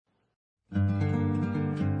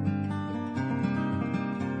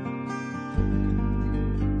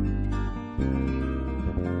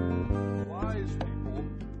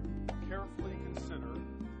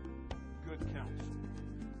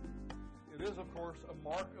of course, a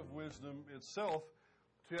mark of wisdom itself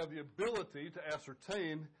to have the ability to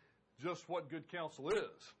ascertain just what good counsel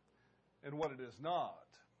is and what it is not.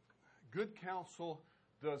 Good counsel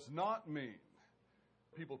does not mean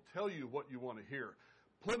people tell you what you want to hear.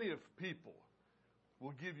 Plenty of people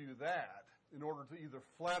will give you that in order to either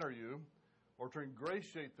flatter you or to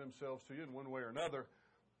ingratiate themselves to you in one way or another.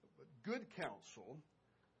 But good counsel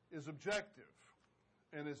is objective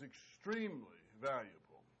and is extremely valuable.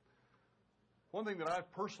 One thing that I've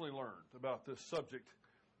personally learned about this subject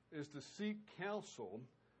is to seek counsel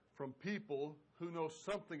from people who know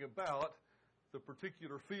something about the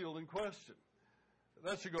particular field in question.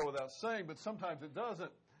 That should go without saying, but sometimes it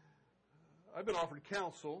doesn't. I've been offered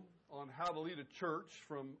counsel on how to lead a church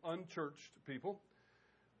from unchurched people.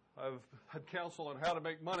 I've had counsel on how to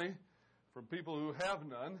make money from people who have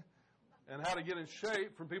none, and how to get in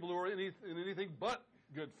shape from people who are in anything but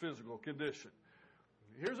good physical condition.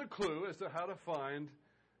 Here's a clue as to how to find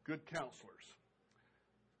good counselors.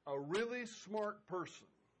 A really smart person,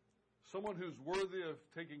 someone who's worthy of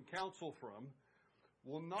taking counsel from,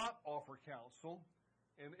 will not offer counsel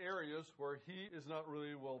in areas where he is not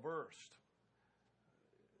really well versed.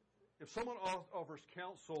 If someone offers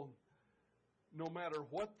counsel no matter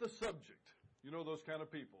what the subject, you know those kind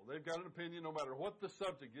of people. They've got an opinion no matter what the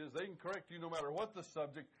subject is. They can correct you no matter what the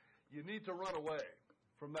subject. You need to run away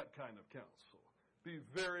from that kind of counsel. Be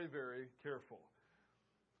very, very careful.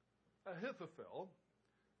 Ahithophel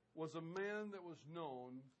was a man that was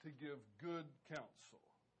known to give good counsel.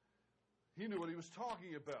 He knew what he was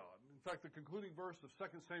talking about. In fact, the concluding verse of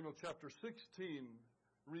 2 Samuel chapter 16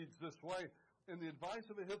 reads this way, "And the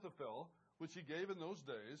advice of Ahithophel, which he gave in those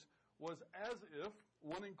days, was as if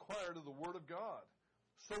one inquired of the word of God.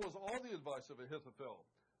 So was all the advice of Ahithophel,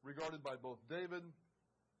 regarded by both David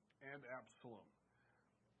and Absalom."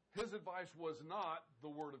 His advice was not the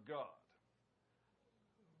word of God.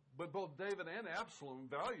 But both David and Absalom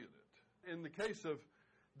valued it. In the case of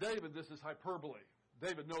David, this is hyperbole.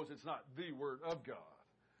 David knows it's not the word of God.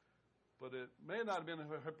 But it may not have been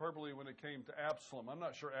hyperbole when it came to Absalom. I'm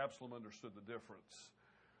not sure Absalom understood the difference.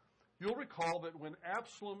 You'll recall that when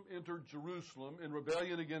Absalom entered Jerusalem in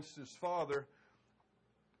rebellion against his father,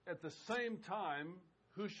 at the same time,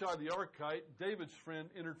 Hushai the Archite, David's friend,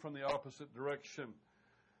 entered from the opposite direction.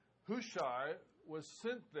 Hushai was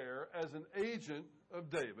sent there as an agent of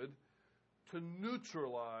David to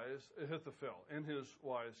neutralize Ahithophel and his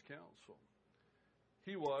wise counsel.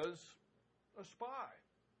 He was a spy,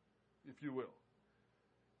 if you will.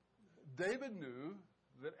 David knew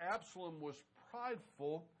that Absalom was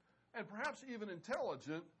prideful and perhaps even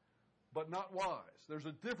intelligent, but not wise. There's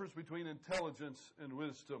a difference between intelligence and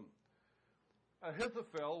wisdom.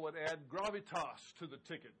 Ahithophel would add gravitas to the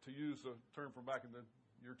ticket, to use a term from back in the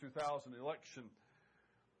year 2000 election.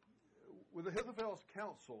 With Ahithophel's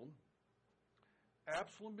counsel,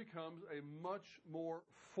 Absalom becomes a much more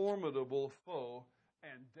formidable foe,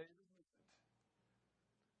 and David knew it.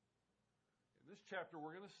 In this chapter,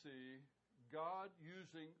 we're going to see God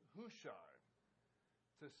using Hushai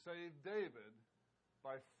to save David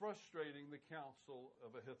by frustrating the counsel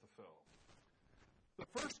of Ahithophel. The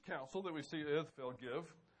first counsel that we see Ahithophel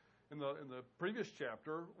give in the previous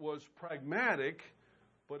chapter was pragmatic,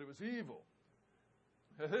 but it was evil.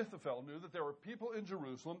 Ahithophel knew that there were people in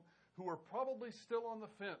Jerusalem who were probably still on the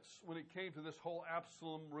fence when it came to this whole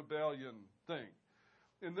Absalom rebellion thing.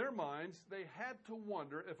 In their minds, they had to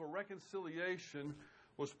wonder if a reconciliation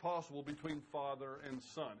was possible between father and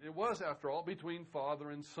son. It was, after all, between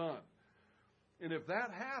father and son. And if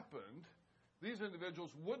that happened, these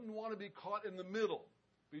individuals wouldn't want to be caught in the middle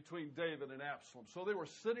between David and Absalom. So they were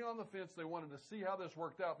sitting on the fence. They wanted to see how this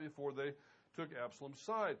worked out before they took Absalom's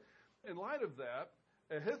side. In light of that,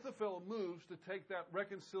 Ahithophel moves to take that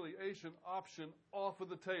reconciliation option off of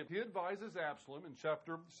the table. He advises Absalom in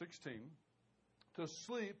chapter 16 to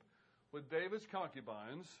sleep with David's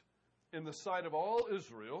concubines in the sight of all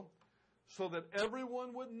Israel so that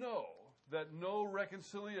everyone would know that no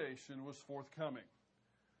reconciliation was forthcoming.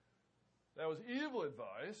 That was evil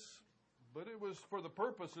advice, but it was for the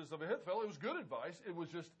purposes of Ahithophel. It was good advice. It was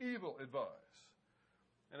just evil advice.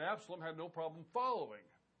 And Absalom had no problem following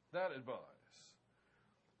that advice.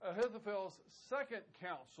 Ahithophel's second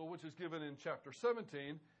counsel, which is given in chapter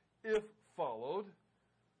 17, if followed,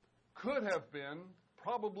 could have been,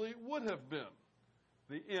 probably would have been,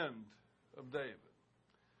 the end of David.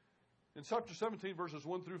 In chapter 17, verses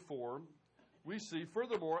 1 through 4, we see,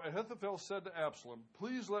 furthermore, Ahithophel said to Absalom,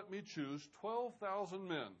 "Please let me choose 12,000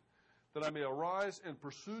 men, that I may arise and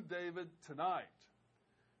pursue David tonight.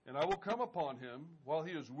 And I will come upon him while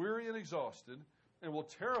he is weary and exhausted, and will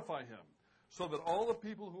terrify him, so that all the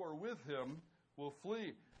people who are with him will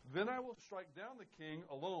flee. Then I will strike down the king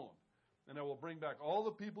alone, and I will bring back all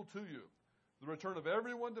the people to you. The return of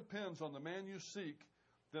everyone depends on the man you seek.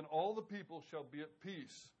 Then all the people shall be at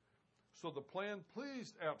peace. So the plan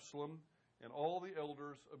pleased Absalom and all the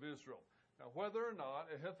elders of Israel. Now, whether or not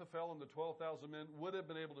Ahithophel and the 12,000 men would have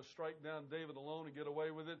been able to strike down David alone and get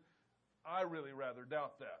away with it, I really rather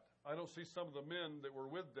doubt that. I don't see some of the men that were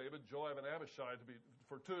with David, Joab and Abishai, to be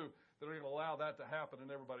for two, that are going to allow that to happen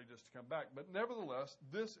and everybody just to come back. But nevertheless,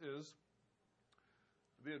 this is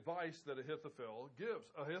the advice that Ahithophel gives.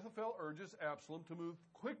 Ahithophel urges Absalom to move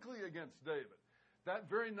quickly against David. That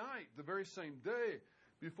very night, the very same day,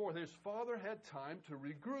 before his father had time to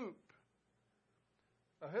regroup.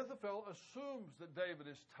 Ahithophel assumes that David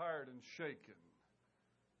is tired and shaken.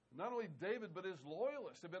 Not only David, but his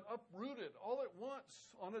loyalists have been uprooted all at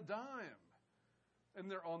once on a dime.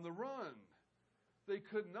 And they're on the run. They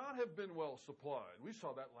could not have been well supplied. We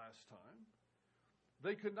saw that last time.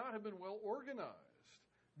 They could not have been well organized.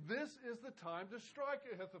 This is the time to strike,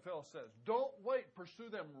 Ahithophel says. Don't wait. Pursue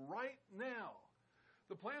them right now.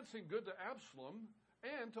 The plan seemed good to Absalom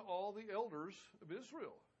and to all the elders of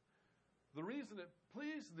Israel. The reason it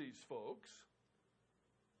pleased these folks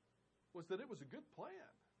was that it was a good plan.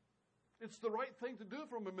 It's the right thing to do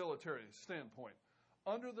from a military standpoint.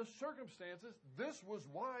 Under the circumstances, this was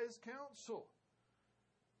wise counsel.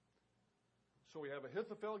 So we have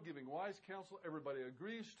Ahithophel giving wise counsel. Everybody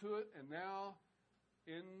agrees to it. And now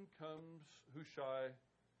in comes Hushai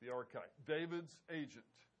the Archite, David's agent.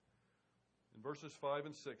 In verses 5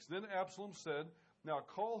 and 6, then Absalom said, now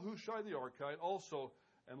call Hushai the Archite also,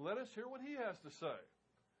 and let us hear what he has to say.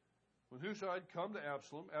 When Hushai had come to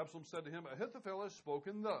Absalom, Absalom said to him, Ahithophel has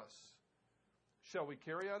spoken thus. Shall we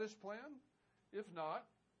carry out his plan? If not,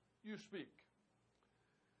 you speak.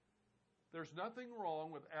 There's nothing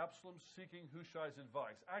wrong with Absalom seeking Hushai's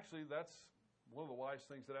advice. Actually, that's one of the wise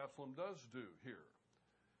things that Absalom does do here.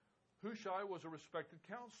 Hushai was a respected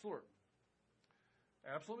counselor.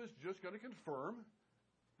 Absalom is just going to confirm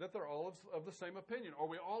that they're all of the same opinion. Are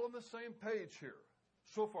we all on the same page here?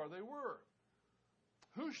 So far they were.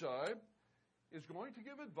 Hushai is going to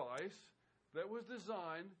give advice that was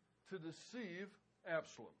designed to deceive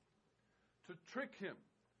Absalom, to trick him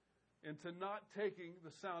into not taking the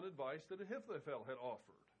sound advice that Ahithophel had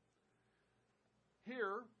offered.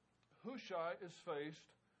 Here, Hushai is faced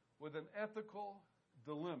with an ethical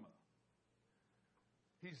dilemma.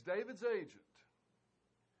 He's David's agent.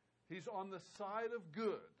 He's on the side of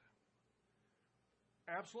good.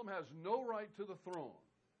 Absalom has no right to the throne.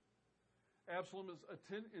 Absalom's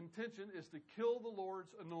intention is to kill the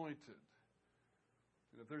Lord's anointed.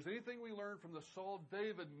 And if there's anything we learn from the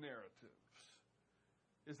Saul-David narratives,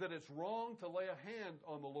 is that it's wrong to lay a hand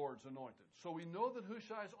on the Lord's anointed. So we know that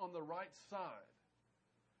Hushai's on the right side.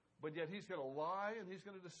 But yet he's going to lie and he's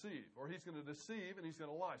going to deceive. Or he's going to deceive and he's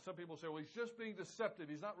going to lie. Some people say, well, he's just being deceptive.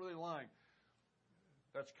 He's not really lying.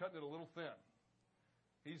 That's cutting it a little thin.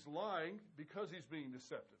 He's lying because he's being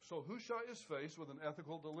deceptive. So Hushai is faced with an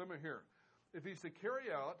ethical dilemma here. If he's to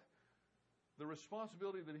carry out the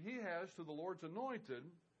responsibility that he has to the Lord's anointed,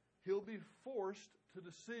 he'll be forced to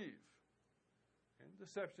deceive. And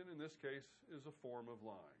deception in this case is a form of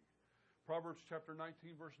lying. Proverbs chapter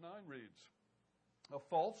 19 verse 9 reads, a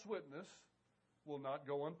false witness will not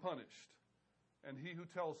go unpunished, and he who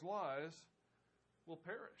tells lies will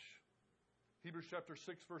perish. Hebrews chapter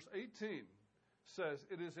 6 verse 18 says,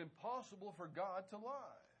 it is impossible for God to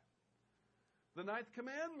lie. The ninth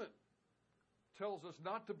commandment tells us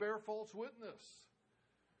not to bear false witness.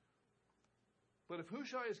 But if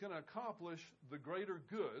Hushai is going to accomplish the greater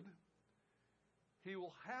good, he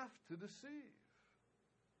will have to deceive.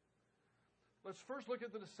 Let's first look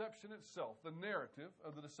at the deception itself, the narrative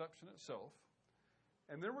of the deception itself.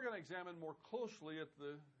 And then we're going to examine more closely at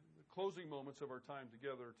the closing moments of our time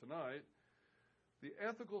together tonight, the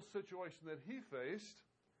ethical situation that he faced,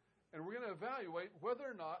 and we're going to evaluate whether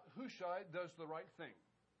or not Hushai does the right thing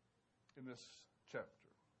in this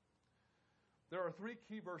chapter. There are three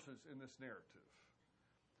key verses in this narrative.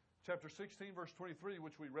 Chapter 16, verse 23,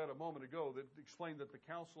 which we read a moment ago, that explained that the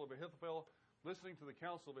counsel of Ahithophel, listening to the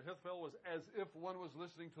counsel of Ahithophel, was as if one was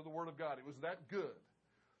listening to the word of God. It was that good.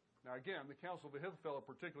 Now again, the counsel of Ahithophel,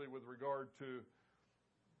 particularly with regard to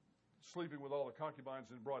sleeping with all the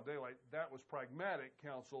concubines in broad daylight, that was pragmatic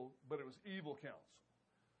counsel, but it was evil counsel.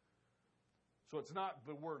 So it's not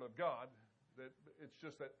the word of God. That it's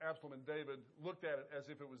just that Absalom and David looked at it as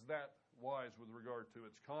if it was that wise with regard to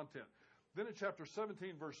its content. Then in chapter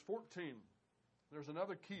 17, verse 14, there's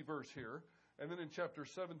another key verse here. And then in chapter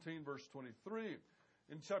 17, verse 23,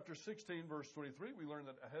 In chapter 16, verse 23, we learn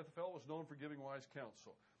that Ahithophel was known for giving wise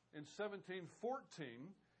counsel. In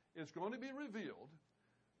 17:14, it's going to be revealed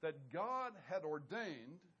that God had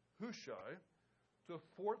ordained Hushai to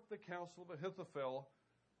thwart the counsel of Ahithophel,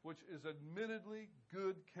 which is admittedly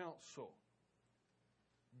good counsel.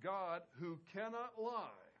 God, who cannot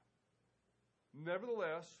lie,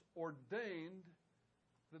 nevertheless ordained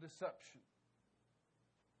the deception.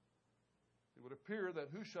 It would appear that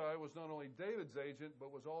Hushai was not only David's agent,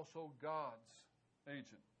 but was also God's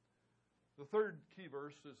agent. The third key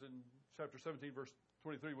verse is in chapter 17, verse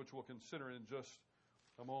 23, which we'll consider in just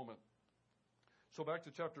a moment. So back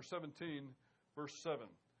to chapter 17, verse 7.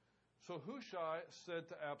 So Hushai said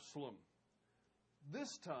to Absalom,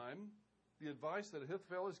 "This time, the advice that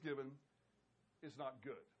Ahithophel has given is not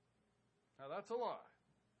good." Now that's a lie.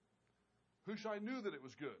 Hushai knew that it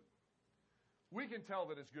was good. We can tell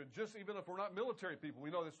that it's good, just even if we're not military people. We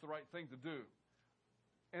know it's the right thing to do.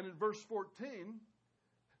 And in verse 14,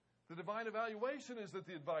 the divine evaluation is that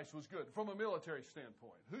the advice was good from a military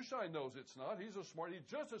standpoint. Hushai knows it's not. He's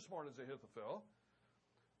just as smart as Ahithophel.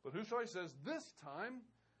 But Hushai says, this time,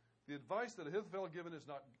 the advice that Ahithophel is given is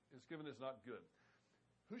not good.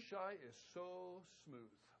 Hushai is so smooth.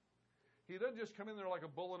 He doesn't just come in there like a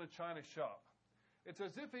bull in a china shop. It's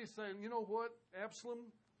as if he's saying, you know what,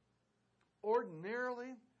 Absalom,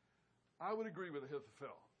 ordinarily, I would agree with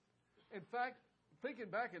Ahithophel. In fact, thinking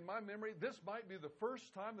back in my memory, this might be the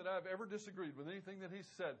first time that I've ever disagreed with anything that he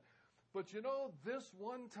said. But you know, this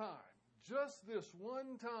one time, just this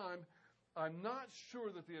one time, I'm not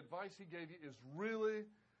sure that the advice he gave you is really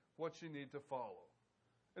what you need to follow.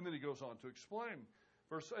 And then he goes on to explain.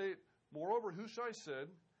 Verse 8, moreover, Hushai said,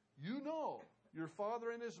 you know your father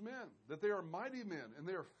and his men, that they are mighty men, and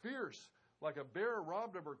they are fierce, like a bear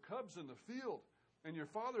robbed of her cubs in the field. And your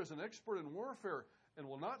father is an expert in warfare, and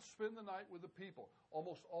will not spend the night with the people.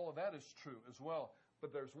 Almost all of that is true as well.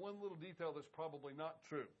 But there's one little detail that's probably not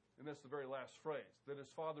true, and that's the very last phrase, that his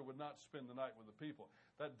father would not spend the night with the people.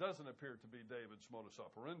 That doesn't appear to be David's modus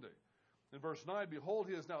operandi. In verse 9, behold,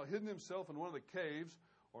 he has now hidden himself in one of the caves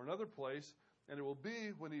or another place, and it will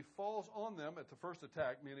be when he falls on them at the first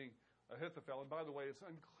attack, meaning Ahithophel. And by the way, it's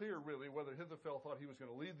unclear really whether Ahithophel thought he was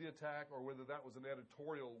going to lead the attack or whether that was an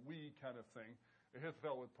editorial we kind of thing.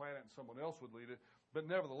 Ahithophel would plan it and someone else would lead it. But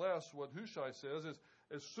nevertheless, what Hushai says is,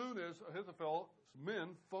 as soon as Ahithophel's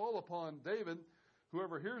men fall upon David,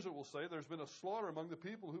 whoever hears it will say, there's been a slaughter among the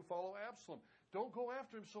people who follow Absalom. Don't go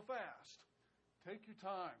after him so fast. Take your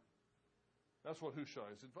time. That's what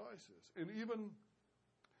Hushai's advice is. And even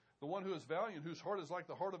the one who is valiant, whose heart is like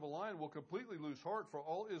the heart of a lion, will completely lose heart, for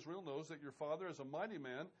all Israel knows that your father is a mighty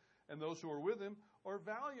man, and those who are with him are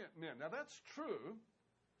valiant men. Now that's true,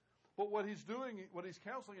 but what he's doing, what he's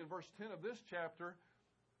counseling in verse 10 of this chapter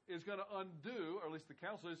is going to undo, or at least the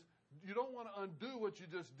counsel is, you don't want to undo what you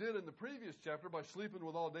just did in the previous chapter by sleeping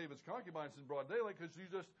with all David's concubines in broad daylight, because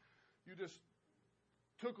you just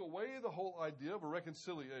took away the whole idea of a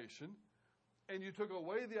reconciliation. And you took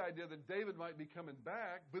away the idea that David might be coming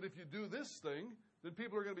back. But if you do this thing, then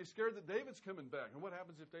people are going to be scared that David's coming back. And what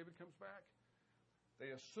happens if David comes back?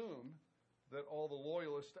 They assume that all the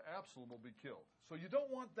loyalists to Absalom will be killed. So you don't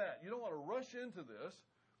want that. You don't want to rush into this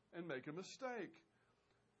and make a mistake.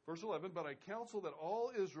 Verse 11, but I counsel that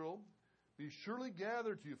all Israel be surely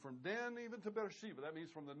gathered to you from Dan even to Beersheba. That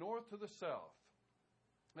means from the north to the south,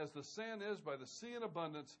 as the sand is by the sea in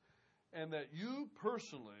abundance, and that you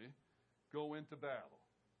personally go into battle.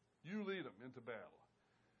 You lead them into battle.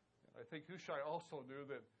 And I think Hushai also knew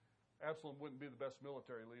that Absalom wouldn't be the best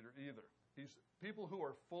military leader either. People who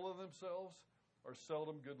are full of themselves are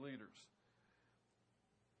seldom good leaders.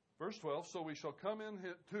 Verse 12, so we shall come in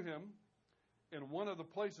to him in one of the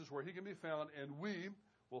places where he can be found, and we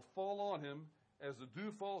will fall on him as the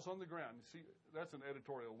dew falls on the ground. You see, that's an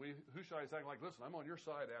editorial. Hushai is acting like, listen, I'm on your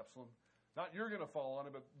side, Absalom. Not you're going to fall on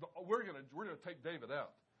him, but we're going to take David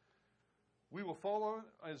out. We will fall on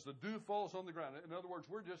as the dew falls on the ground. In other words,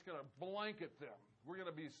 we're just going to blanket them. We're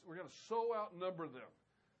going to so outnumber them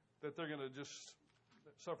that they're going to just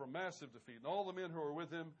suffer massive defeat. And all the men who are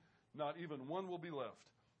with him, not even one will be left.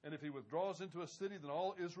 And if he withdraws into a city, then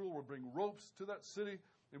all Israel will bring ropes to that city,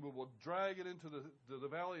 and we will drag it into the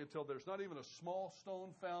valley until there's not even a small stone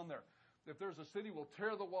found there. If there's a city, we'll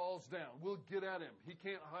tear the walls down. We'll get at him. He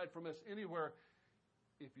can't hide from us anywhere.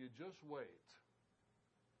 If you just wait.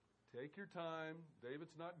 Take your time.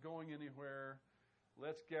 David's not going anywhere.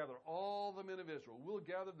 Let's gather all the men of Israel. We'll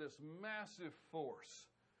gather this massive force.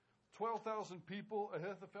 12,000 people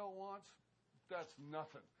Ahithophel wants, that's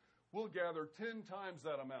nothing. We'll gather 10 times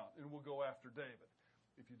that amount, and we'll go after David.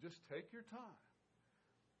 If you just take your time.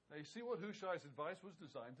 Now, you see what Hushai's advice was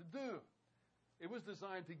designed to do. It was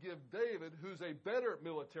designed to give David, who's a better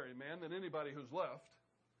military man than anybody who's left.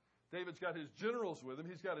 David's got his generals with him.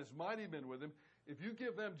 He's got his mighty men with him. If you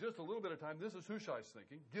give them just a little bit of time, this is Hushai's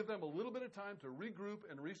thinking, give them a little bit of time to regroup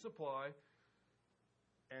and resupply,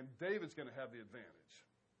 and David's going to have the advantage.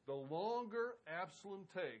 The longer Absalom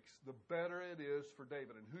takes, the better it is for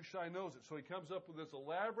David. And Hushai knows it. So he comes up with this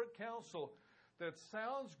elaborate counsel that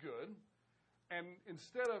sounds good. And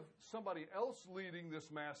instead of somebody else leading this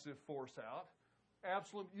massive force out,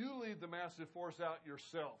 Absalom, you lead the massive force out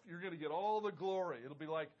yourself. You're going to get all the glory. It'll be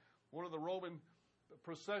like one of the Roman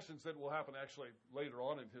processions that will happen actually later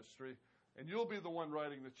on in history. And you'll be the one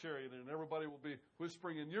riding the chariot, and everybody will be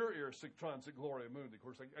whispering in your ear, Sic transit gloria mundi. Of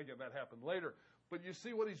course, again, that happened later. But you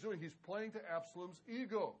see what he's doing. He's playing to Absalom's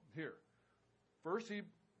ego here. First, he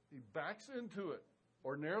backs into it.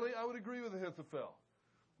 Ordinarily, I would agree with Ahithophel.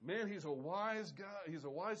 Man, he's a wise guy. He's a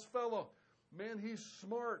wise fellow. Man, he's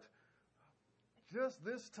smart. Just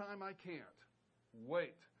this time I can't.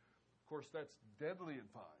 Wait. Of course, that's deadly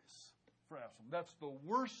advice for Absalom. That's the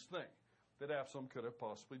worst thing that Absalom could have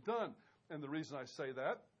possibly done. And the reason I say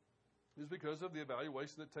that is because of the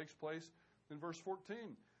evaluation that takes place in verse 14.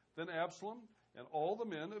 Then Absalom and all the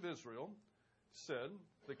men of Israel said,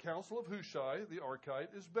 the counsel of Hushai the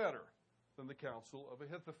Archite is better than the counsel of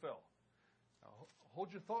Ahithophel. Now,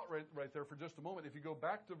 hold your thought right there for just a moment. If you go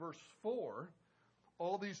back to verse 4,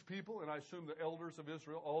 all these people, and I assume the elders of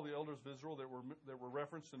Israel, all the elders of Israel that were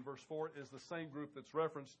referenced in verse 4 is the same group that's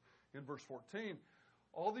referenced in verse 14.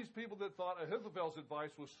 All these people that thought Ahithophel's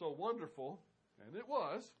advice was so wonderful, and it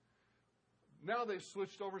was, now they've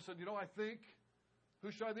switched over and said, I think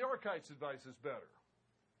Hushai the Archite's advice is better.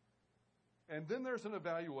 And then there's an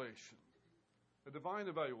evaluation, a divine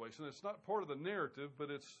evaluation. It's not part of the narrative, but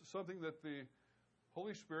it's something that the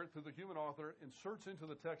Holy Spirit, through the human author, inserts into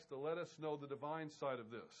the text to let us know the divine side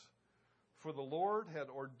of this. For the Lord had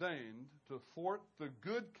ordained to thwart the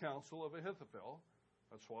good counsel of Ahithophel.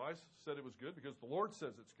 That's why I said it was good, because the Lord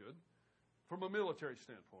says it's good, from a military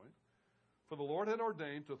standpoint. For the Lord had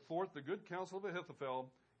ordained to thwart the good counsel of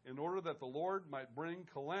Ahithophel in order that the Lord might bring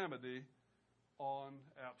calamity on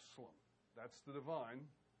Absalom. That's the divine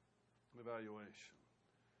evaluation.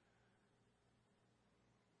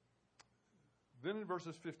 Then in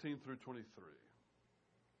verses 15 through 23.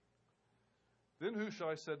 Then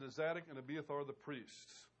Hushai said to Zadok and Abiathar the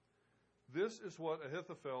priests, this is what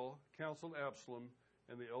Ahithophel counseled Absalom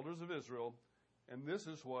and the elders of Israel, and this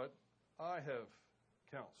is what I have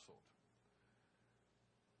counseled.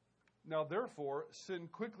 Now therefore,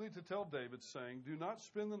 send quickly to tell David, saying, do not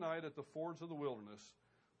spend the night at the fords of the wilderness,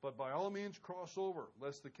 but by all means cross over,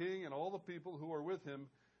 lest the king and all the people who are with him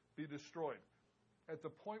be destroyed. At the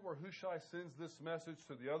point where Hushai sends this message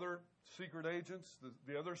to the other secret agents,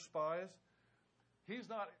 the other spies, he's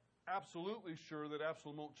not absolutely sure that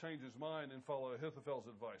Absalom won't change his mind and follow Ahithophel's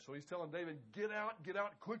advice. So he's telling David, get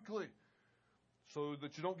out quickly, so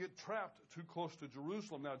that you don't get trapped too close to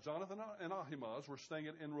Jerusalem. Now, Jonathan and Ahimaaz were staying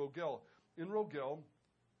at En Rogel. En Rogel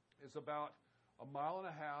is about a mile and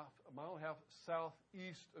a half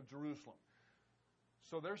southeast of Jerusalem.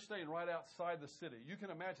 So they're staying right outside the city. You can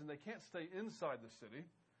imagine they can't stay inside the city,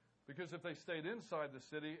 because if they stayed inside the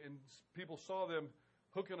city and people saw them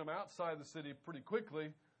hooking them outside the city pretty quickly,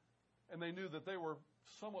 and they knew that they were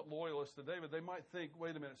somewhat loyalists to David, they might think,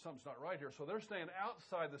 wait a minute, something's not right here. So they're staying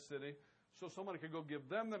outside the city so somebody could go give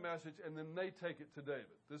them the message, and then they take it to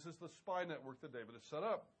David. This is the spy network that David has set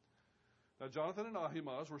up. Now, Jonathan and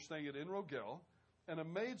Ahimaaz were staying at En Rogel, and a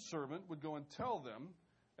maidservant would go and tell them,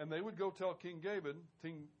 and they would go tell King David,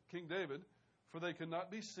 for they could not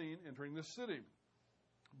be seen entering the city.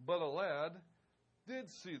 But a lad did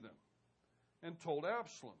see them and told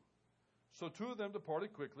Absalom. So two of them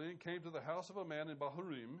departed quickly and came to the house of a man in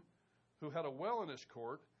Bahurim who had a well in his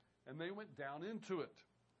court, and they went down into it.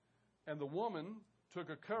 And the woman took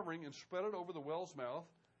a covering and spread it over the well's mouth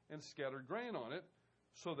and scattered grain on it,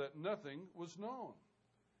 so that nothing was known.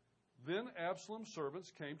 Then Absalom's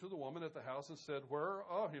servants came to the woman at the house and said, where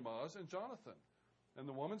are Ahimaaz and Jonathan? And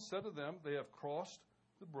the woman said to them, they have crossed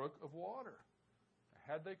the brook of water.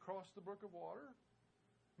 Had they crossed the brook of water?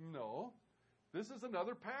 No. This is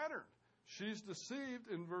another pattern. She's deceived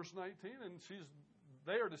in verse 19, and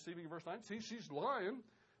they are deceiving in verse 19. She's lying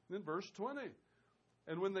in verse 20.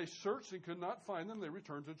 And when they searched and could not find them, they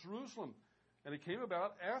returned to Jerusalem. And it came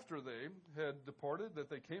about after they had departed that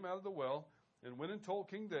they came out of the well and went and told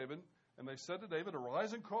King David. And they said to David,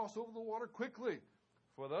 arise and cross over the water quickly,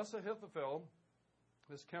 for thus Ahithophel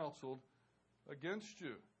has counseled against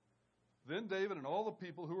you. Then David and all the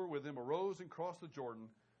people who were with him arose and crossed the Jordan,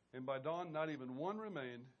 And by dawn, not even one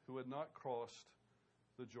remained who had not crossed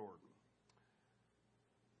the Jordan.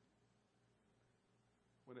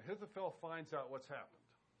 When Ahithophel finds out what's happened,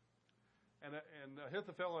 and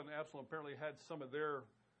Ahithophel and Absalom apparently had some of their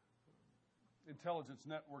intelligence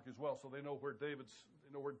network as well, so they know where David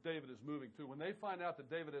is moving to. When they find out that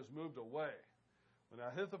David has moved away, when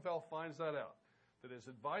Ahithophel finds that out, that his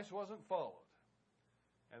advice wasn't followed,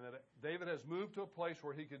 and that David has moved to a place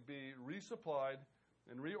where he could be resupplied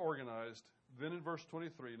and reorganized, then in verse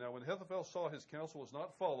 23, now when Ahithophel saw his counsel was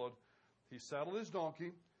not followed, he saddled his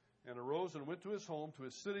donkey and arose and went to his home, to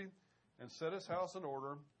his city, and set his house in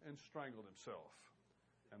order and strangled himself.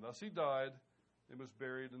 And thus he died and was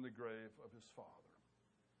buried in the grave of his father.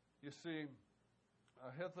 You see,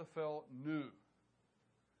 Ahithophel knew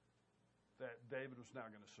that David was now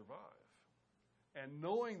going to survive. And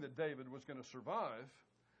knowing that David was going to survive,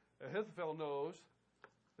 Ahithophel knows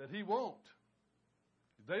that he won't.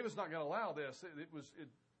 David's not going to allow this. It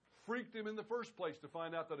freaked him in the first place to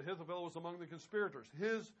find out that Ahithophel was among the conspirators.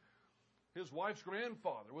 His wife's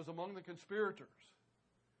grandfather was among the conspirators.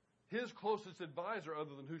 His closest advisor,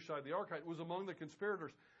 other than Hushai the Archite, was among the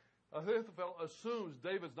conspirators. Ahithophel assumes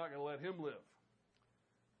David's not going to let him live.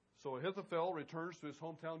 So Ahithophel returns to his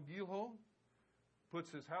hometown Gilho,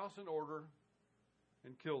 puts his house in order,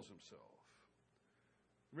 and kills himself.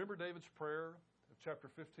 Remember David's prayer of chapter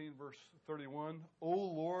 15, verse 31? O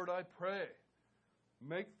Lord, I pray,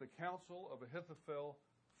 make the counsel of Ahithophel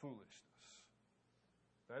foolishness.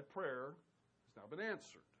 That prayer has now been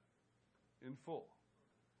answered in full.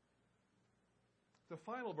 The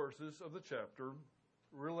final verses of the chapter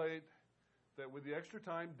relate that with the extra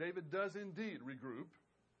time, David does indeed regroup,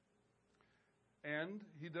 and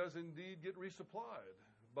he does indeed get resupplied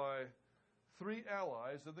by 3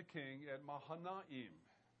 allies of the king at Mahanaim.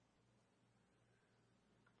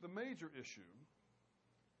 The major issue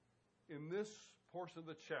in this portion of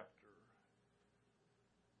the chapter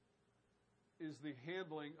is the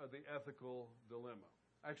handling of the ethical dilemma.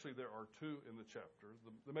 Actually, there are 2 in the chapter.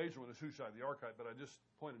 The major one is Hushai the Archite, but I just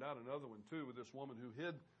pointed out another one too with this woman who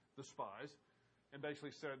hid the spies and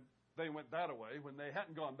basically said they went that away when they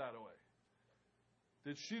hadn't gone that away.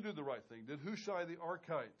 Did she do the right thing? Did Hushai the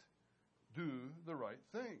Archite do the right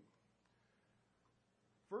thing?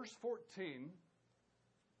 Verse 14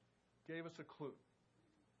 gave us a clue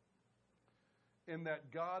in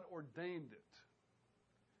that God ordained it.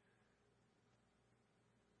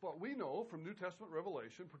 But we know from New Testament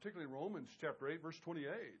revelation, particularly Romans chapter 8, verse 28,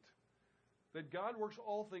 that God works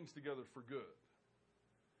all things together for good.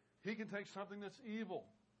 He can take something that's evil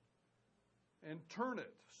and turn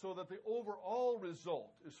it so that the overall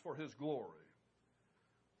result is for his glory.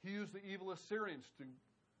 He used the evil Assyrians to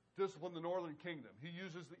discipline the northern kingdom. He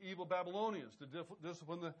uses the evil Babylonians to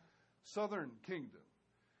discipline the southern kingdom.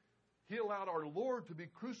 He allowed our Lord to be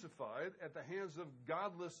crucified at the hands of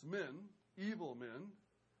godless men, evil men,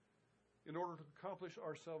 in order to accomplish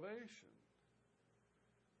our salvation.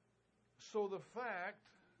 So the fact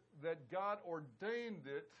that God ordained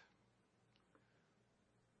it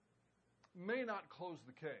may not close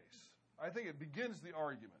the case. I think it begins the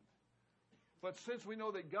argument. But since we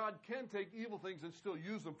know that God can take evil things and still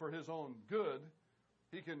use them for his own good,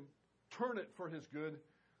 he can turn it for his good,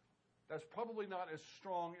 that's probably not as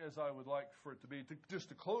strong as I would like for it to be, just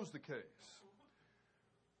to close the case.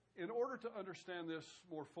 In order to understand this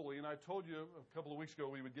more fully, and I told you a couple of weeks ago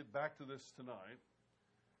we would get back to this tonight,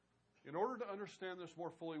 in order to understand this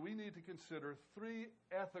more fully, we need to consider 3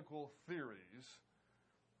 ethical theories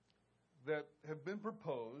that have been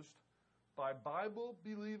proposed by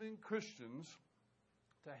Bible-believing Christians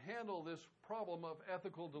to handle this problem of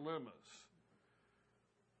ethical dilemmas.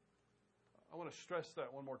 I want to stress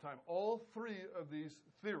that one more time. All 3 of these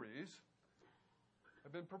theories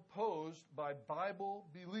have been proposed by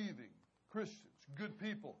Bible-believing Christians, good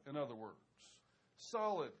people, in other words,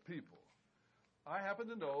 solid people. I happen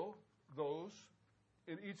to know those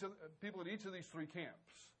people in each of these 3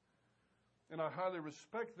 camps, and I highly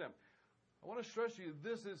respect them. I want to stress to you,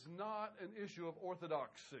 this is not an issue of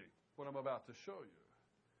orthodoxy, what I'm about to show you.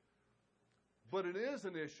 But it is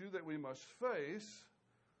an issue that we must face,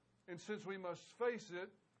 and since we must face it,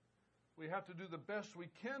 we have to do the best we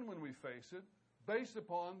can when we face it, based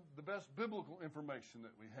upon the best biblical information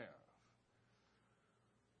that we have.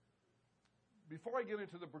 Before I get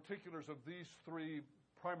into the particulars of these 3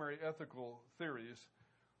 primary ethical theories,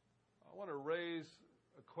 I want to raise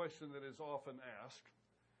a question that is often asked.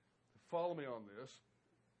 Follow me on this.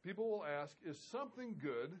 People will ask, is something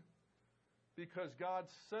good because God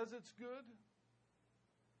says it's good?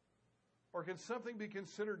 Or can something be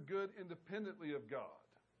considered good independently of God?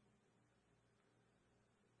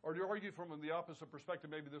 Or to argue from the opposite perspective,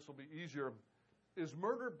 maybe this will be easier. Is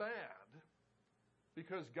murder bad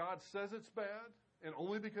because God says it's bad, and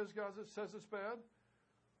only because God says it's bad?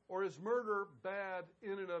 Or is murder bad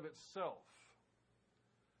in and of itself?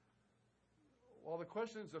 Well, the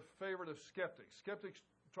question is a favorite of skeptics. Skeptics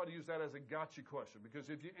try to use that as a gotcha question, because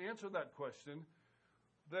if you answer that question,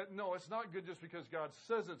 that no, it's not good just because God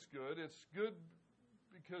says it's good. It's good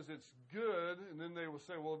because it's good, and then they will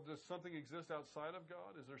say, well, does something exist outside of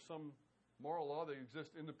God? Is there some moral law that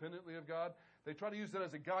exists independently of God? They try to use that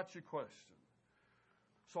as a gotcha question.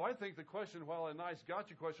 So I think the question, while a nice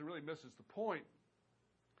gotcha question, really misses the point.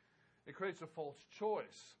 It creates a false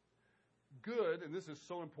choice. Good, and this is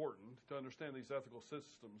so important to understand these ethical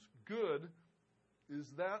systems, good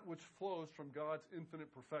is that which flows from God's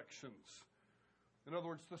infinite perfections. In other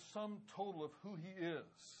words, the sum total of who He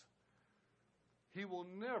is. He will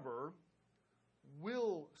never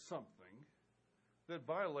will something that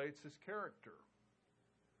violates His character.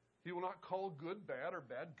 He will not call good bad or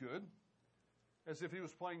bad good, as if He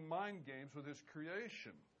was playing mind games with His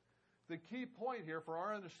creation. The key point here for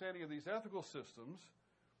our understanding of these ethical systems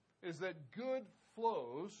is that good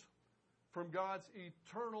flows from God's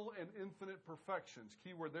eternal and infinite perfections.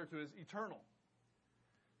 Key word there too is eternal.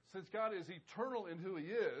 Since God is eternal in who He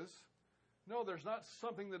is, no, there's not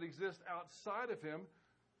something that exists outside of Him.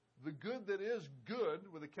 The good that is good,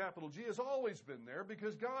 with a capital G, has always been there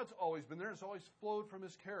because God's always been there. It's always flowed from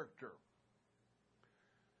His character.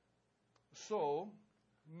 So,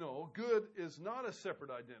 no, good is not a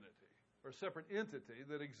separate identity or a separate entity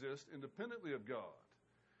that exists independently of God.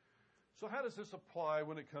 So how does this apply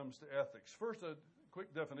when it comes to ethics? First, a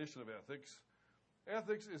quick definition of ethics.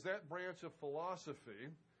 Ethics is that branch of philosophy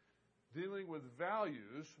dealing with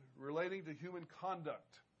values relating to human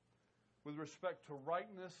conduct with respect to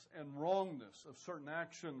rightness and wrongness of certain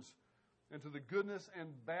actions and to the goodness and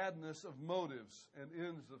badness of motives and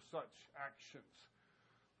ends of such actions.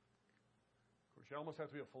 Of course, you almost have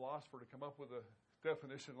to be a philosopher to come up with a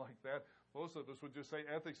definition like that. Most of us would just say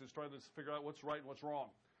ethics is trying to figure out what's right and what's wrong,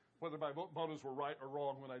 whether my motives were right or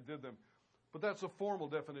wrong when I did them. But that's a formal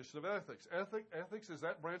definition of ethics. Ethics is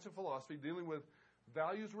that branch of philosophy dealing with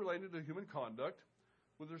values related to human conduct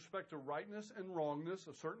with respect to rightness and wrongness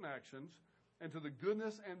of certain actions and to the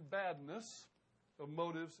goodness and badness of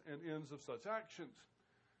motives and ends of such actions.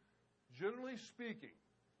 Generally speaking,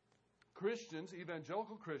 Christians,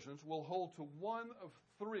 evangelical Christians, will hold to one of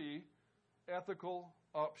three ethical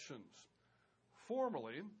options.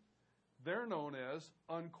 Formally, they're known as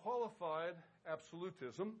unqualified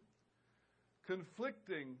absolutism,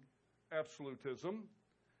 conflicting absolutism,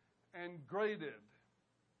 and graded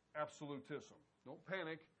absolutism. Don't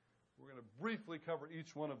panic. We're going to briefly cover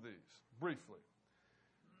each one of these, briefly.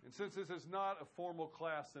 And since this is not a formal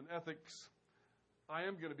class in ethics, I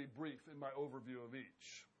am going to be brief in my overview of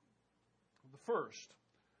each. The first,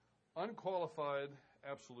 unqualified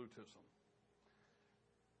absolutism.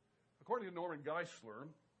 According to Norman Geisler,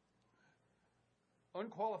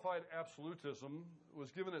 unqualified absolutism was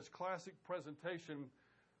given its classic presentation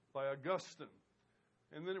by Augustine,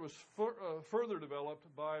 and then it was further developed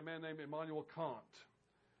by a man named Immanuel Kant.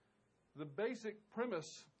 The basic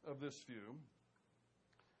premise of this view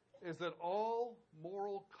is that all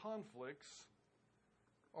moral conflicts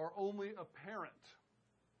are only apparent.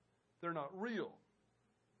 They're not real.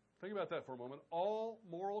 Think about that for a moment. All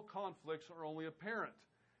moral conflicts are only apparent.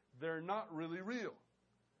 They're not really real.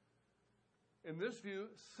 In this view,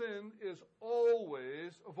 sin is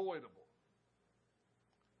always avoidable.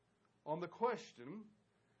 On the question,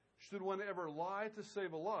 should one ever lie to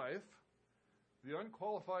save a life, the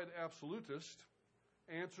unqualified absolutist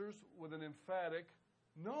answers with an emphatic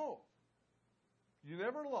no. You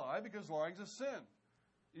never lie because lying's a sin.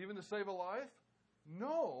 Even to save a life?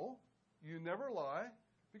 No, you never lie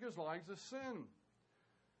because lying's a sin.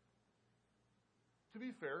 To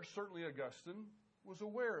be fair, certainly Augustine was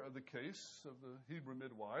aware of the case of the Hebrew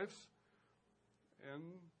midwives and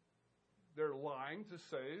their lying to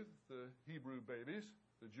save the Hebrew babies,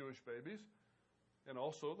 the Jewish babies, and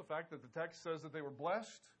also the fact that the text says that they were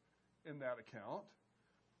blessed in that account.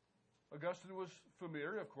 Augustine was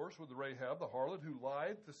familiar, of course, with Rahab, the harlot, who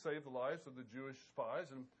lied to save the lives of the Jewish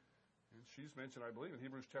spies, and she's mentioned, I believe, in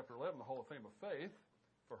Hebrews chapter 11, the Hall of Fame of Faith,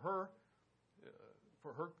 for her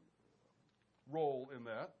role in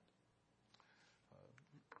that.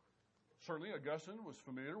 Certainly, Augustine was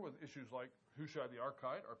familiar with issues like Hushai the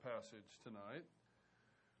Archite, our passage tonight.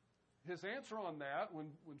 His answer on that,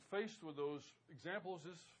 when faced with those examples,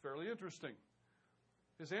 is fairly interesting.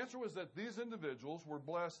 His answer was that these individuals were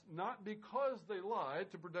blessed not because they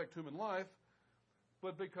lied to protect human life,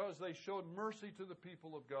 but because they showed mercy to the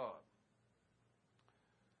people of God.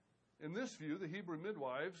 In this view, the Hebrew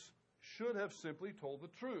midwives should have simply told the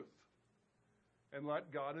truth and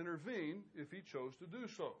let God intervene if he chose to do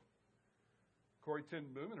so. Corrie ten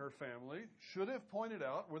Boom and her family should have pointed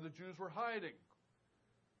out where the Jews were hiding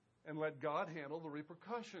and let God handle the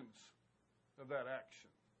repercussions of that action.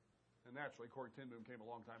 And naturally, Corrie ten Boom came a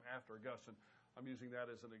long time after Augustine. I'm using that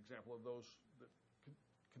as an example of those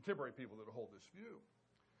contemporary people that hold this view.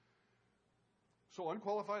 So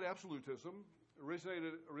unqualified absolutism,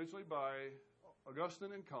 originated originally by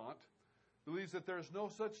Augustine and Kant, believes that there's no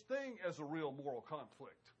such thing as a real moral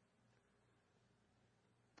conflict.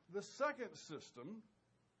 The second system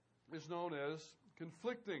is known as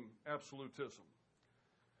conflicting absolutism.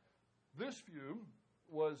 This view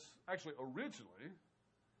was actually originally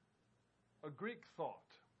a Greek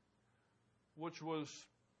thought, which was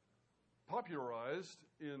popularized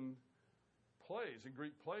in plays, in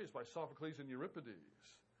Greek plays by Sophocles and Euripides.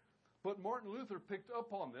 But Martin Luther picked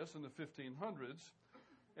up on this in the 1500s,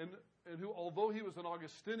 and who, although he was an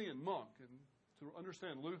Augustinian monk, and to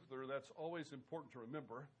understand Luther, that's always important to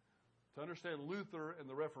remember. To understand Luther and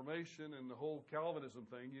the Reformation and the whole Calvinism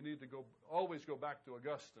thing, you need to always go back to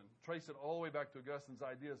Augustine, trace it all the way back to Augustine's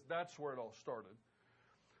ideas. That's where it all started.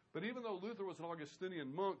 But even though Luther was an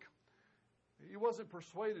Augustinian monk, he wasn't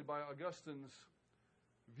persuaded by Augustine's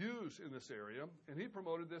views in this area, and he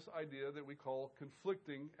promoted this idea that we call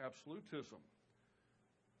conflicting absolutism.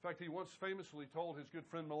 In fact, he once famously told his good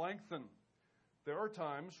friend Melanchthon, there are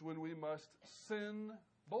times when we must sin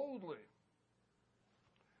boldly.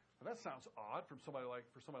 Now, that sounds odd for somebody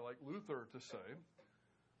like Luther to say.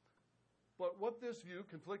 But what this view,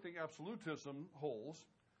 conflicting absolutism, holds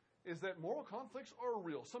is that moral conflicts are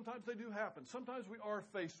real. Sometimes they do happen. Sometimes we are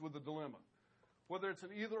faced with a dilemma. Whether it's an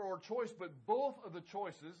either-or choice, but both of the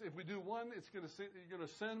choices, if we do one, you're going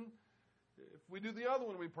to sin. If we do the other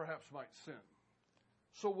one, we perhaps might sin.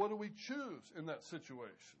 So what do we choose in that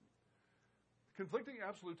situation? Conflicting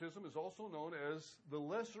absolutism is also known as the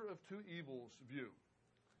lesser of two evils view.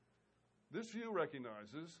 This view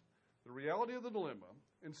recognizes the reality of the dilemma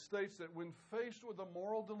and states that when faced with a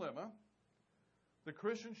moral dilemma, the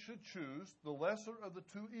Christian should choose the lesser of the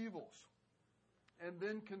two evils and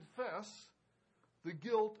then confess the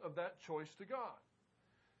guilt of that choice to God.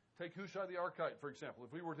 Take Hushai the Archite, for example.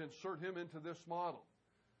 If we were to insert him into this model,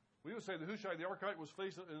 we would say that Hushai the Archite was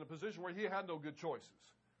faced in a position where he had no good choices.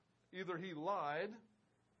 Either he lied,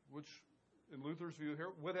 which in Luther's view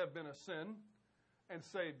here would have been a sin, and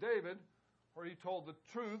saved David, or he told the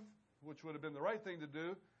truth, which would have been the right thing to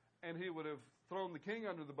do, and he would have thrown the king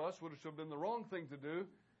under the bus, which would have been the wrong thing to do.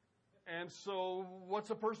 And so what's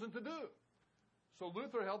a person to do? So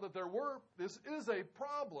Luther held that this is a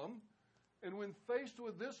problem, and when faced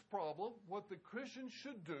with this problem, what the Christian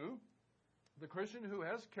should do, the Christian who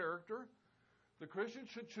has character, the Christian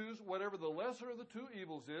should choose whatever the lesser of the two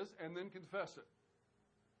evils is and then confess it.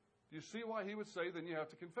 Do you see why he would say then you have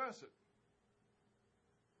to confess it?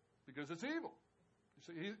 Because it's evil.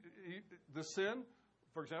 You see, the sin,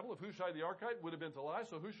 for example, of Hushai the Archite would have been to lie,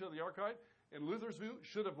 so Hushai the Archite, in Luther's view,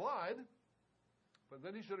 should have lied, but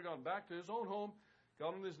then he should have gone back to his own home,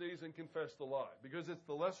 got on his knees, and confessed the lie, because it's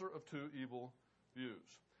the lesser of two evil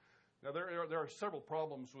views. Now, there are several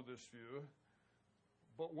problems with this view,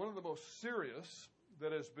 but one of the most serious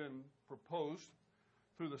that has been proposed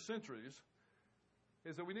through the centuries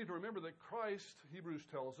is that we need to remember that Christ, Hebrews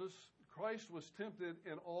tells us, Christ was tempted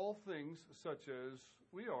in all things such as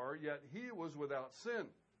we are, yet he was without sin.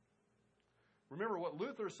 Remember, what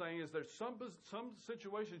Luther's saying is there's some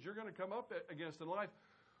situations you're going to come up against in life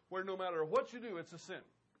where no matter what you do, it's a sin.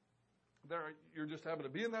 You're just having to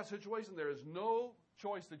be in that situation. There is no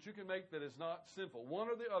choice that you can make that is not sinful. One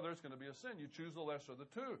or the other is going to be a sin. You choose the lesser of the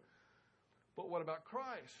two. But what about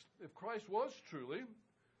Christ? If Christ was truly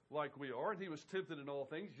like we are, and he was tempted in all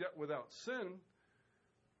things, yet without sin,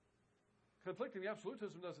 conflicting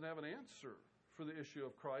absolutism doesn't have an answer for the issue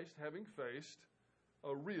of Christ having faced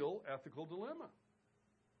a real ethical dilemma.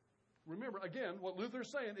 Remember, again, what Luther's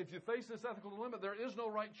saying, if you face this ethical dilemma, there is no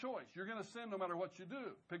right choice. You're going to sin no matter what you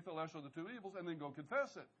do. Pick the lesser of the two evils and then go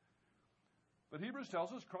confess it. But Hebrews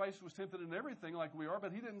tells us Christ was tempted in everything like we are,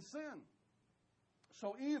 but he didn't sin.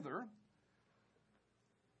 So either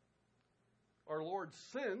our Lord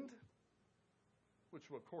sinned, which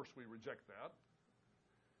of course we reject that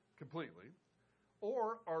completely,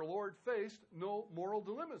 or our Lord faced no moral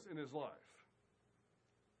dilemmas in his life.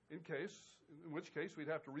 In which case we'd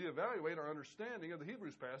have to reevaluate our understanding of the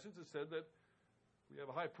Hebrews passage that said that we have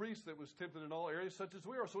a high priest that was tempted in all areas such as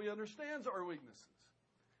we are, so he understands our weaknesses.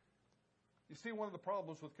 You see one of the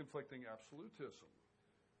problems with conflicting absolutism.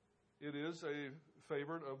 It is a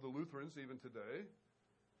favorite of the Lutherans even today,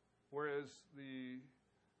 whereas the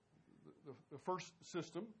first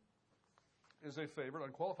system is a favorite,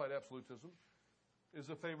 unqualified absolutism, is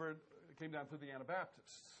a favorite, it came down to the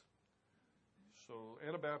Anabaptists. So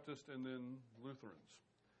Anabaptist and then Lutherans.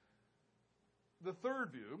 The third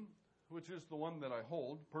view, which is the one that I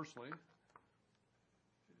hold personally,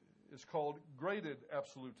 is called graded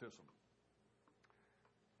absolutism.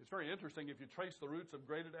 It's very interesting if you trace the roots of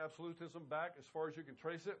graded absolutism back as far as you can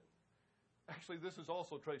trace it. Actually, this is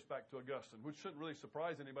also traced back to Augustine, which shouldn't really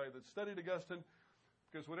surprise anybody that studied Augustine,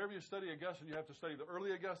 because whenever you study Augustine, you have to study the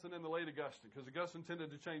early Augustine and the late Augustine, because Augustine tended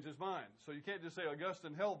to change his mind. So you can't just say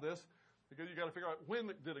Augustine held this, because you've got to figure out when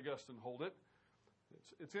did Augustine hold it.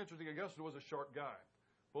 It's interesting, Augustine was a sharp guy.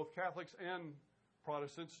 Both Catholics and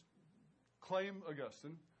Protestants claim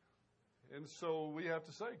Augustine, and so we have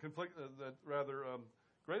to say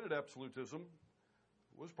graded absolutism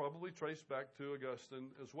was probably traced back to Augustine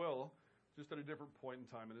as well, just at a different point in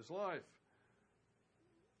time in his life.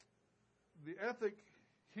 The ethic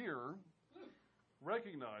here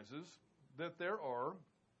recognizes that there are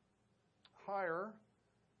higher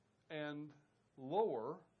and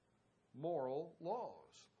lower moral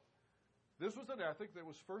laws. This was an ethic that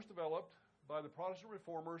was first developed by the Protestant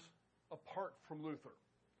reformers apart from Luther,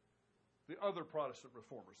 the other Protestant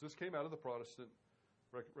reformers. This came out of the Protestant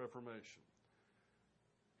Reformation.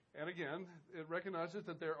 And again, it recognizes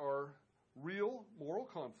that there are real moral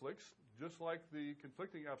conflicts, just like the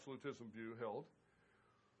conflicting absolutism view held.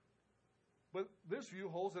 But this view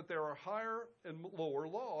holds that there are higher and lower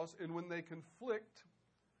laws, and when they conflict,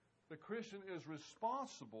 the Christian is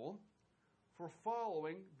responsible for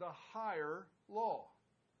following the higher law.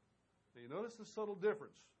 Now, you notice the subtle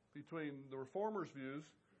difference between the Reformers' views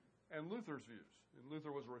and Luther's views. And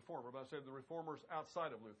Luther was a reformer, but I said the reformers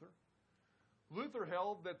outside of Luther. Luther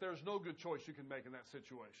held that there's no good choice you can make in that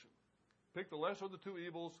situation. Pick the lesser of the two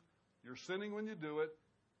evils. You're sinning when you do it.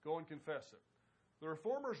 Go and confess it. The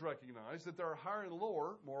reformers recognize that there are higher and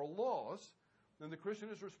lower moral laws, and the Christian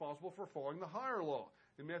is responsible for following the higher law.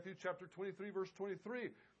 In Matthew chapter 23, verse 23,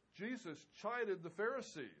 Jesus chided the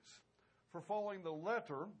Pharisees for following the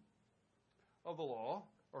letter of the law,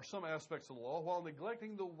 or some aspects of the law, while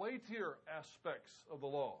neglecting the weightier aspects of the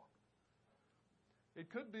law. It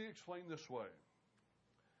could be explained this way.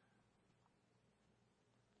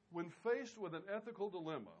 When faced with an ethical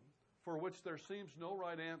dilemma for which there seems no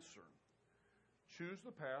right answer, choose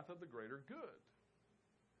the path of the greater good.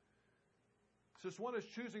 Since one is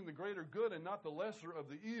choosing the greater good and not the lesser of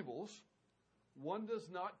the evils, one does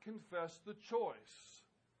not confess the choice.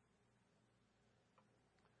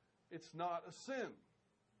 It's not a sin.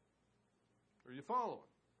 Are you following?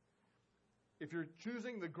 If you're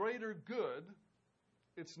choosing the greater good,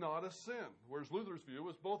 it's not a sin. Whereas Luther's view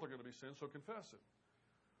was both are going to be sins, so confess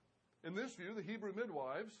it. In this view, the Hebrew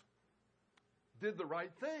midwives did the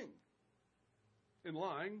right thing in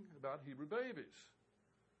lying about Hebrew babies.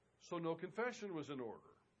 So no confession was in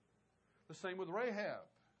order. The same with Rahab,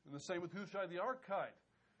 and the same with Hushai the Archite.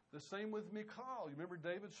 The same with Michal. You remember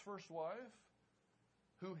David's first wife?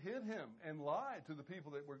 Who hid him and lied to the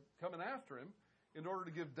people that were coming after him in order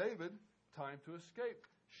to give David time to escape.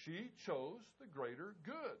 She chose the greater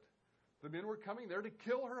good. The men were coming there to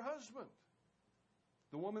kill her husband.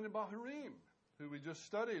 The woman in Bahurim, who we just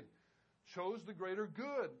studied, chose the greater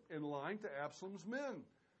good in lying to Absalom's men.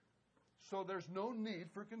 So there's no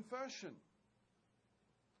need for confession.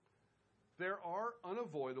 There are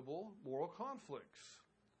unavoidable moral conflicts.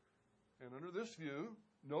 And under this view,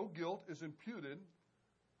 no guilt is imputed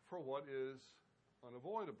for what is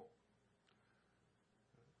unavoidable.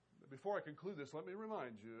 Before I conclude this, let me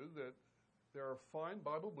remind you that there are fine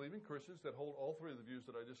Bible-believing Christians that hold all three of the views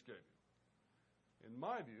that I just gave you. In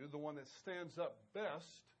my view, the one that stands up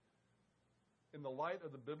best in the light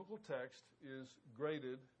of the biblical text is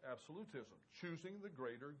graded absolutism, choosing the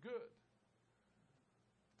greater good.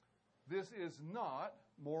 This is not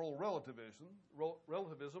moral relativism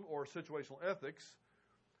or situational ethics,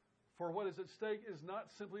 for what is at stake is not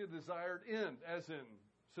simply a desired end, as in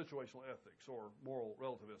situational ethics or moral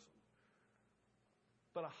relativism,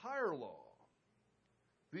 but a higher law.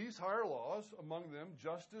 These higher laws, among them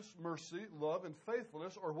justice, mercy, love, and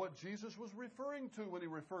faithfulness, are what Jesus was referring to when he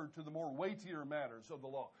referred to the more weightier matters of the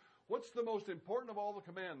law. What's the most important of all the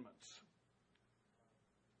commandments?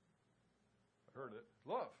 I heard it.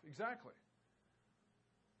 Love, exactly.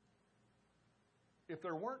 If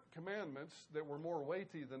there weren't commandments that were more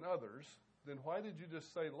weighty than others, then why did you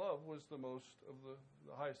just say love was the most of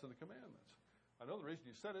the highest of the commandments? I know the reason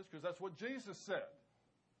you said it is because that's what Jesus said.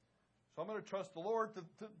 So I'm going to trust the Lord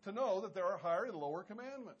to know that there are higher and lower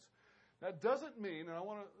commandments. That doesn't mean, and I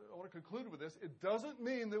want to conclude with this, it doesn't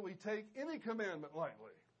mean that we take any commandment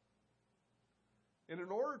lightly. And in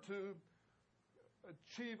order to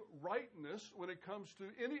achieve rightness when it comes to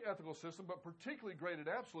any ethical system, but particularly graded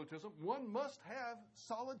absolutism, one must have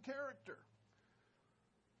solid character.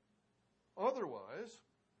 Otherwise,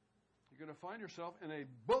 you're going to find yourself in a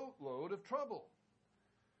boatload of trouble.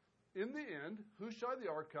 In the end, Hushai the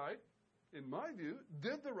Archite, in my view,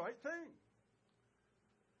 did the right thing.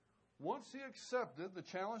 Once he accepted the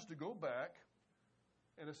challenge to go back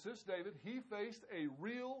and assist David, he faced a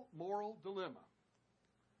real moral dilemma.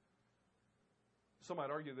 Some might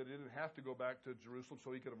argue that he didn't have to go back to Jerusalem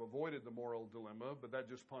so he could have avoided the moral dilemma, but that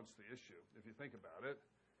just punts the issue, if you think about it.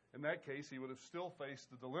 In that case, he would have still faced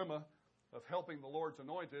the dilemma of helping the Lord's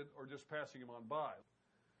anointed or just passing him on by.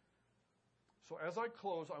 So as I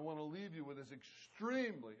close, I want to leave you with this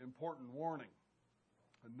extremely important warning,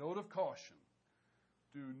 a note of caution.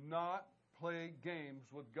 Do not play games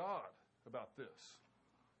with God about this.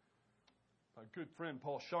 My good friend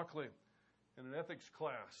Paul Shockley, in an ethics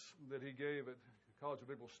class that he gave at College of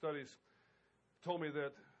Biblical Studies, told me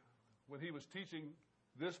that when he was teaching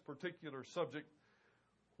this particular subject,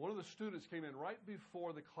 one of the students came in right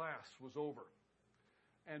before the class was over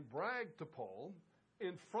and bragged to Paul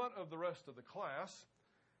in front of the rest of the class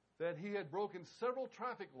that he had broken several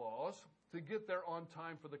traffic laws to get there on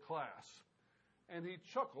time for the class. And he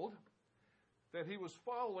chuckled that he was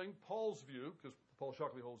following Paul's view, because Paul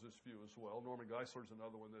Shockley holds this view as well. Norman Geisler's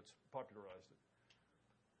another one that's popularized it.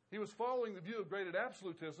 He was following the view of graded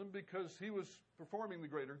absolutism because he was performing the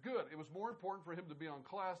greater good. It was more important for him to be on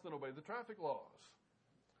class than obey the traffic laws.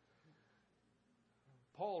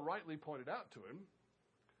 Paul rightly pointed out to him,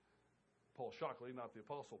 Paul Shockley, not the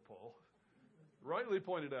Apostle Paul, rightly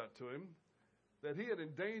pointed out to him that he had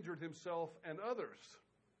endangered himself and others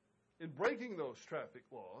in breaking those traffic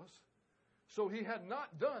laws, so he had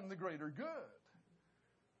not done the greater good.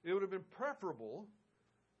 It would have been preferable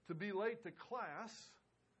to be late to class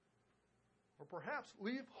or perhaps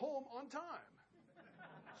leave home on time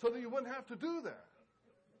so that you wouldn't have to do that.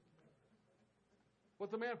 What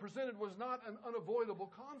the man presented was not an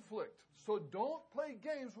unavoidable conflict. So don't play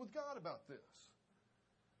games with God about this.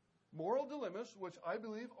 Moral dilemmas, which I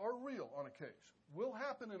believe are real on occasion, will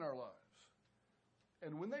happen in our lives.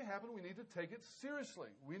 And when they happen, we need to take it seriously.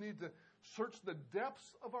 We need to search the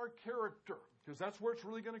depths of our character, because that's where it's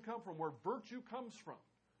really going to come from, where virtue comes from.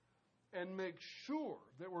 And make sure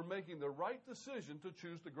that we're making the right decision to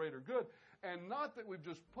choose the greater good, and not that we've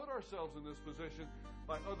just put ourselves in this position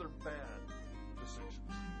by other bad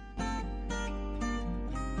decisions.